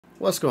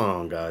What's going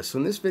on, guys? So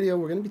in this video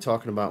we're going to be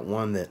talking about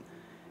one that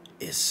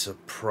is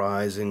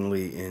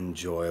surprisingly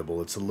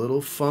enjoyable. It's a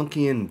little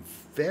funky and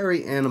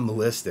very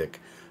animalistic.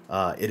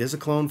 It is a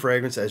cologne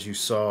fragrance, as you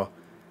saw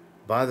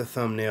by the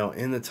thumbnail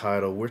in the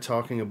title. We're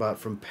talking about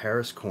from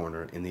Paris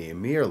Corner in the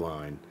Emir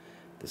line.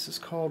 This is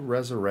called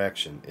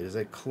Resurrection. It is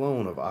a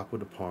clone of Acqua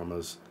di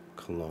Parma's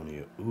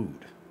Colonia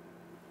Oud.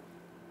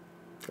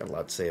 Got a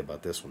lot to say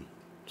about this one,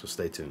 so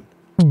stay tuned.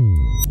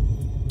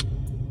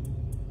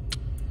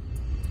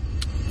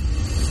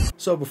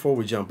 So before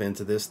we jump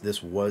into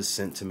this was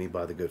sent to me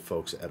by the good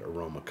folks at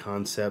Aroma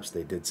Concepts.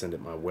 They did send it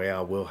my way.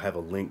 I will have a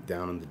link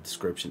down in the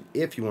description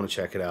if you want to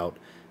check it out.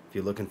 If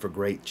you're looking for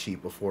great,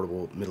 cheap,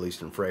 affordable Middle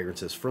Eastern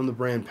fragrances from the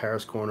brand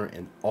Paris Corner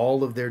and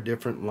all of their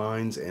different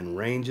lines and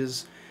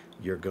ranges,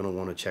 you're going to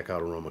want to check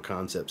out Aroma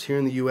Concepts. Here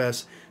in the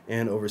US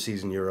and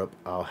overseas in Europe,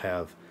 I'll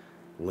have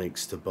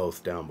links to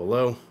both down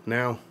below.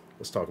 Now,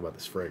 let's talk about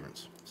this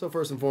fragrance. So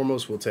first and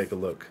foremost, we'll take a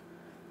look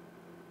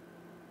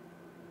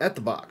at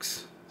the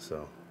box.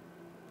 So,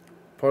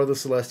 part of the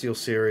Celestial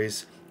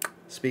series.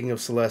 Speaking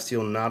of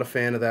Celestial, not a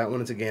fan of that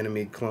one. It's a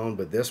Ganymede clone,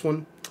 but this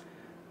one's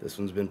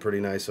been pretty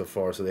nice so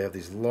far. So they have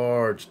these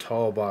large,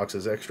 tall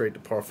boxes, Extrait de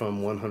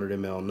Parfum, 100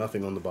 ml,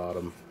 nothing on the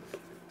bottom.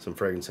 Some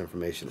fragrance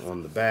information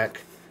on the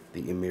back.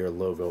 The Emir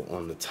logo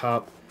on the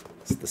top.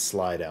 It's the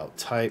slide-out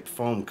type,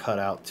 foam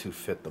cutout to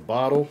fit the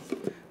bottle.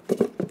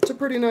 It's a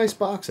pretty nice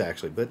box,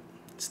 actually, but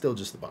it's still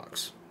just the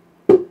box.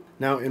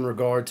 Now, in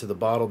regard to the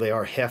bottle, they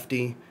are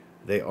hefty.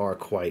 They are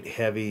quite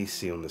heavy.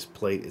 See on this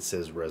plate it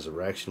says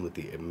Resurrection with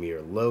the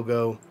Emir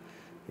logo.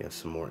 You have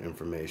some more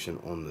information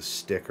on the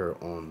sticker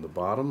on the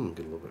bottom. I'll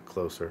get a little bit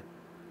closer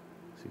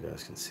so you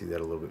guys can see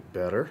that a little bit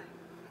better.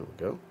 There we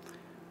go.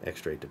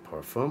 Extrait de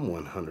Parfum,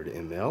 100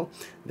 ml.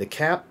 The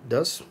cap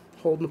does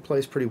hold in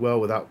place pretty well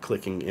without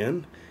clicking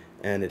in.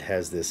 And it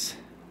has this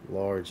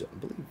large,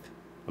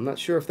 I'm not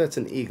sure if that's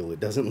an eagle.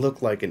 It doesn't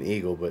look like an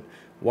eagle, but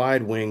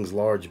wide wings,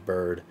 large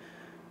bird.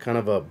 Kind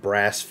of a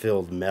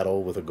brass-filled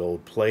metal with a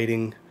gold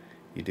plating.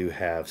 You do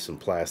have some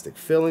plastic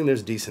filling.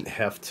 There's decent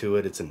heft to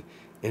it. It's an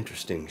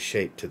interesting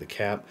shape to the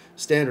cap.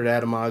 Standard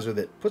atomizer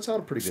that puts out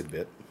a pretty good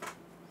bit.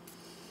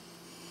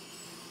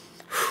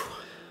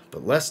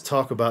 But let's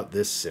talk about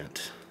this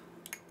scent.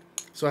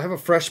 So I have a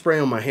fresh spray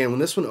on my hand. When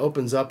this one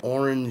opens up,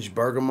 orange,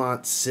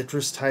 bergamot,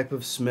 citrus type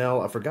of smell.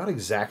 I forgot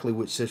exactly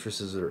which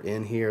citruses are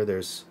in here.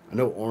 I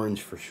know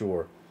orange for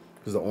sure,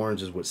 because the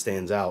orange is what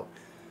stands out.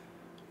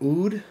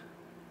 Oud.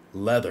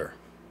 Leather.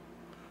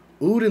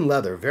 Oud and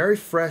leather. Very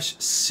fresh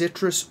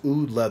citrus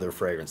oud leather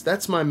fragrance.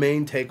 That's my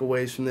main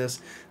takeaways from this.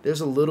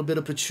 There's a little bit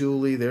of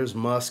patchouli, there's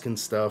musk and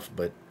stuff,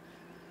 but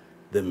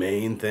the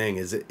main thing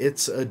is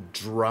it's a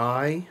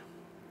dry,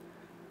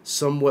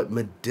 somewhat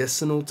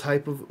medicinal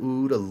type of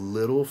oud, a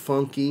little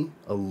funky,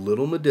 a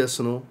little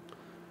medicinal,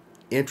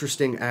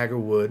 interesting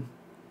agarwood.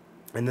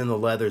 And then the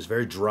leather is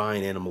very dry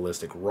and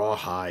animalistic,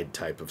 rawhide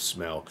type of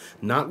smell.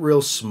 Not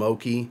real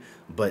smoky,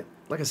 but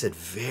like I said,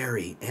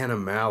 very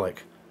animalic.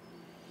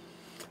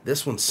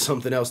 This one's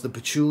something else. The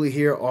patchouli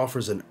here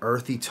offers an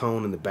earthy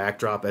tone in the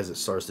backdrop as it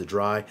starts to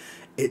dry.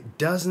 It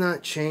does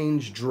not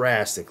change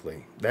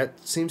drastically.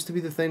 That seems to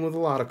be the thing with a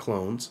lot of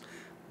clones.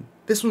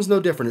 This one's no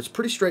different. It's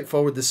pretty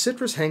straightforward. The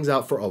citrus hangs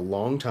out for a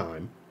long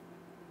time.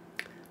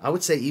 I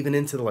would say even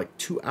into the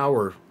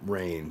 2-hour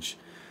range.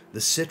 The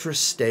citrus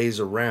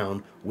stays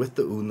around with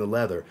the oud and the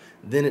leather.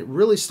 Then it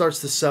really starts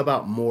to sub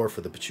out more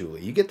for the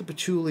patchouli. You get the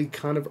patchouli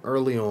kind of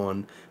early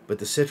on, but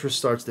the citrus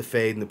starts to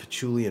fade and the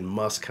patchouli and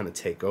musk kind of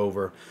take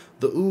over.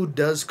 The oud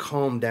does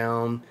calm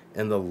down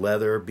and the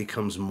leather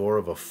becomes more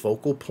of a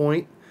focal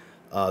point.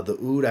 The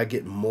oud I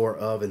get more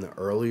of in the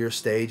earlier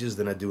stages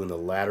than I do in the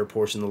latter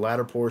portion. The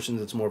latter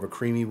portions, it's more of a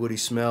creamy, woody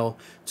smell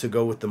to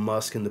go with the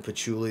musk and the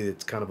patchouli.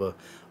 It's kind of a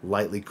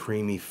lightly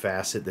creamy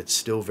facet that's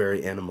still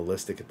very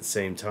animalistic at the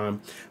same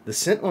time. The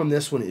scent on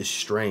this one is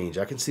strange.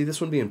 I can see this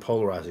one being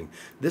polarizing.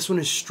 This one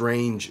is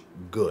strange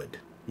good.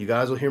 You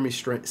guys will hear me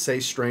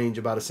say strange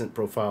about a scent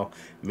profile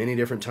many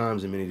different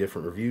times in many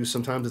different reviews.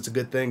 Sometimes it's a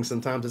good thing.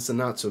 Sometimes it's a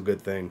not so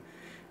good thing.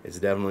 It's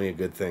definitely a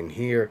good thing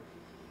here.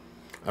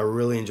 I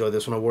really enjoyed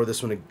this one. I wore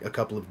this one a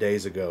couple of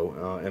days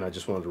ago, and I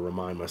just wanted to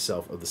remind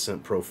myself of the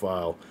scent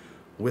profile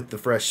with the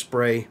fresh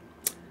spray.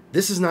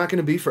 This is not going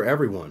to be for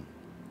everyone.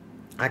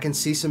 I can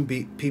see some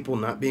people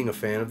not being a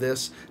fan of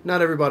this.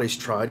 Not everybody's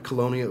tried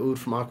Colonia Oud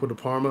from Acqua di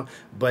Parma,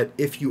 but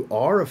if you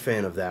are a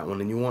fan of that one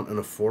and you want an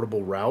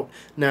affordable route,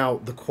 now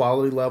the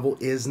quality level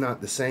is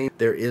not the same.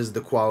 There is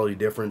the quality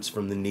difference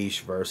from the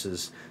niche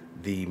versus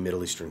the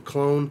Middle Eastern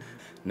clone.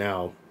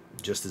 Now,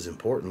 just as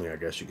importantly, I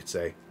guess you could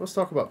say, let's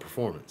talk about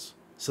performance.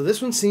 So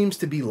this one seems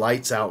to be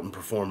lights out in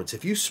performance.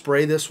 If you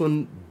spray this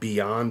one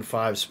beyond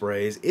 5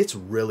 sprays, it's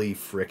really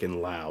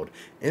freaking loud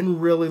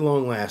and really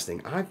long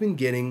lasting. I've been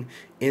getting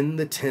in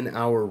the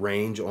 10-hour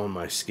range on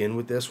my skin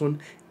with this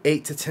one.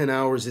 8 to 10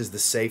 hours is the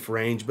safe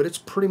range, but it's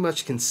pretty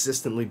much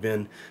consistently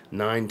been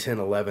 9, 10,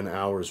 11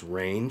 hours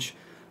range.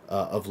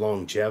 of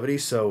longevity,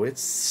 so it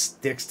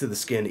sticks to the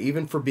skin.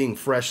 Even for being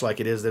fresh like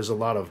it is, there's a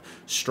lot of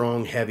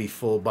strong, heavy,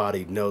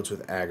 full-bodied notes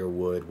with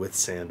agarwood, with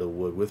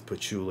sandalwood, with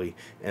patchouli,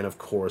 and of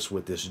course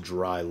with this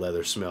dry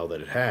leather smell that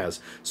it has.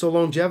 So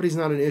longevity is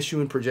not an issue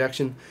in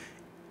projection.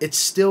 It's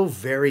still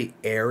very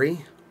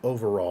airy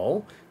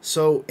overall,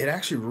 so it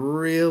actually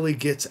really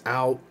gets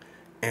out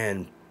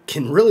and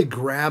can really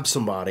grab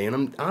somebody.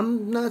 And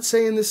I'm not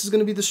saying this is going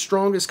to be the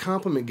strongest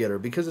compliment getter,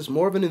 because it's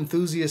more of an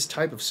enthusiast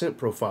type of scent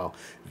profile.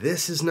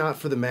 This is not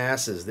for the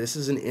masses. This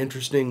is an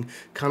interesting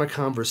kind of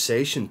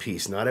conversation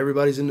piece. Not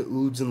everybody's into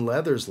ouds and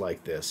leathers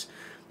like this.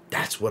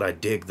 That's what I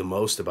dig the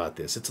most about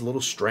this. It's a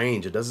little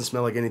strange. It doesn't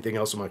smell like anything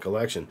else in my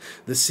collection.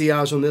 The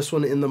sillage on this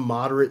one in the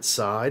moderate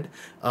side.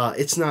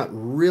 It's not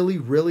really,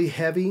 really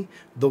heavy.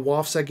 The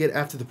wafts I get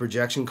after the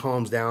projection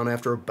calms down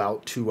after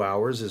about 2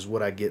 hours is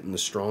what I get in the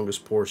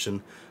strongest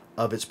portion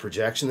of its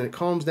projection. Then it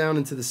calms down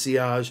into the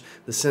sillage.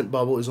 The scent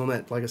bubble is on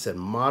that, like I said,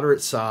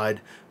 moderate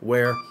side,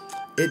 where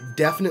it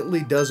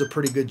definitely does a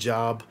pretty good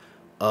job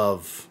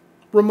of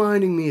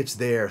reminding me it's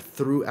there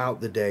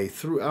throughout the day,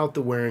 throughout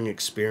the wearing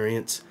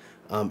experience.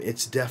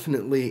 It's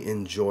definitely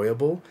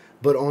enjoyable,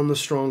 but on the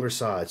stronger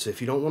side. So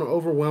if you don't want to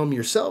overwhelm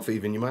yourself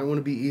even, you might want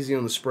to be easy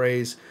on the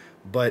sprays.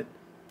 But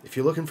if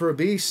you're looking for a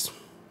beast,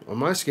 on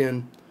my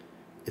skin,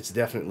 it's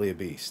definitely a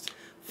beast.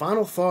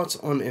 Final thoughts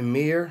on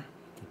Emir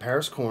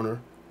Paris Corner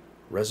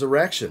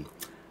Resurrection.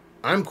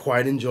 I'm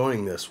quite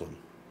enjoying this one.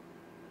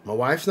 My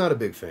wife's not a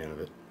big fan of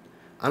it.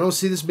 I don't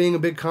see this being a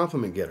big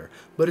compliment getter,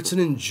 but it's an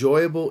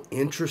enjoyable,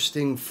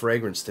 interesting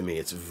fragrance to me.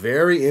 It's a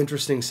very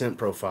interesting scent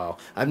profile.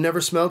 I've never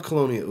smelled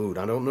Colonia Oud.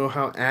 I don't know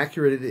how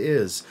accurate it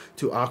is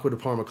to Acqua di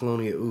Parma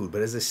Colonia Oud,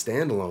 but as a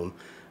standalone,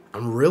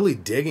 I'm really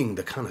digging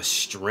the kind of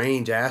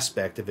strange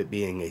aspect of it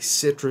being a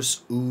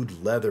citrus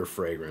oud leather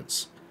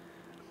fragrance.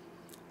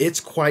 It's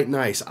quite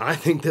nice. I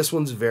think this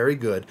one's very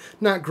good.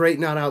 Not great,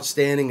 not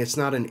outstanding. It's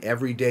not an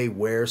everyday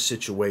wear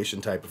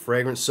situation type of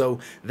fragrance, so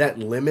that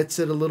limits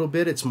it a little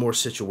bit. It's more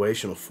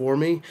situational for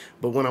me,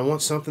 but when I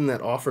want something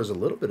that offers a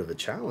little bit of a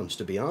challenge,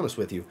 to be honest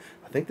with you,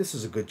 I think this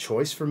is a good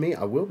choice for me.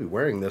 I will be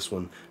wearing this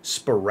one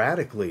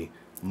sporadically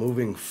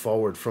moving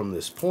forward from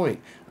this point.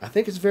 I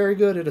think it's very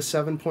good at a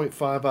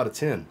 7.5 out of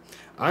 10.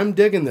 I'm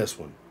digging this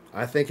one.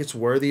 I think it's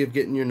worthy of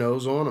getting your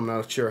nose on. I'm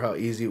not sure how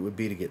easy it would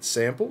be to get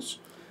samples,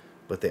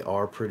 but they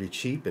are pretty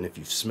cheap. And if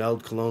you've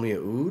smelled Colonia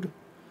Oud,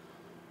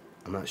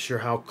 I'm not sure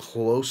how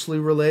closely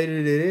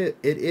related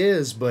it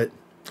is, but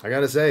I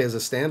gotta say, as a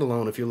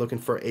standalone, if you're looking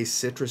for a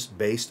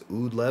citrus-based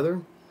oud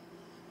leather,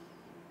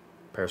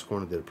 Paris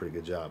Corner did a pretty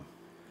good job.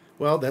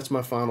 Well, that's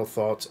my final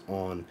thoughts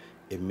on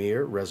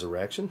Emir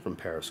Resurrection from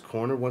Paris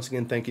Corner. Once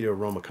again, thank you to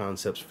Aroma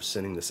Concepts for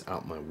sending this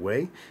out my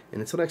way.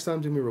 And until next time,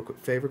 do me a real quick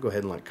favor. Go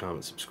ahead and like,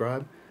 comment,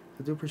 subscribe.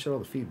 I do appreciate all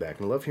the feedback,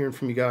 and I love hearing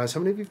from you guys. How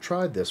many of you have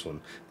tried this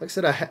one? Like I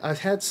said,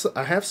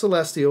 I have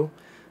Celestial,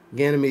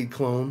 Ganymede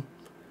clone.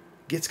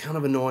 Gets kind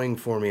of annoying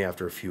for me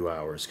after a few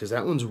hours, because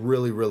that one's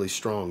really, really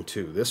strong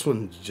too. This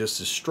one's just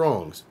as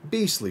strong. It's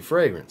beastly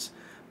fragrance,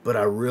 but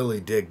I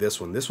really dig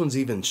this one. This one's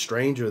even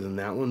stranger than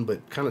that one,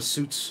 but kind of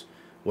suits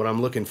what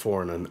I'm looking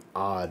for in an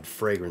odd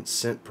fragrance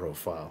scent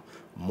profile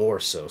more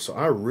so. So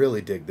I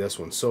really dig this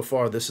one. So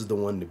far, this is the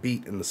one to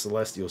beat in the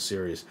Celestial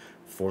series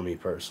for me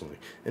personally.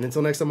 And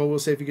until next time, I will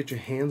say, if you get your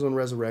hands on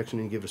Resurrection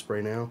and you give it a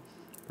spray now,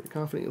 pretty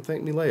confident you'll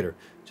thank me later.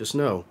 Just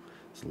know,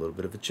 it's a little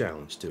bit of a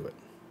challenge to it.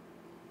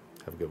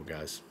 Have a good one,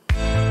 guys.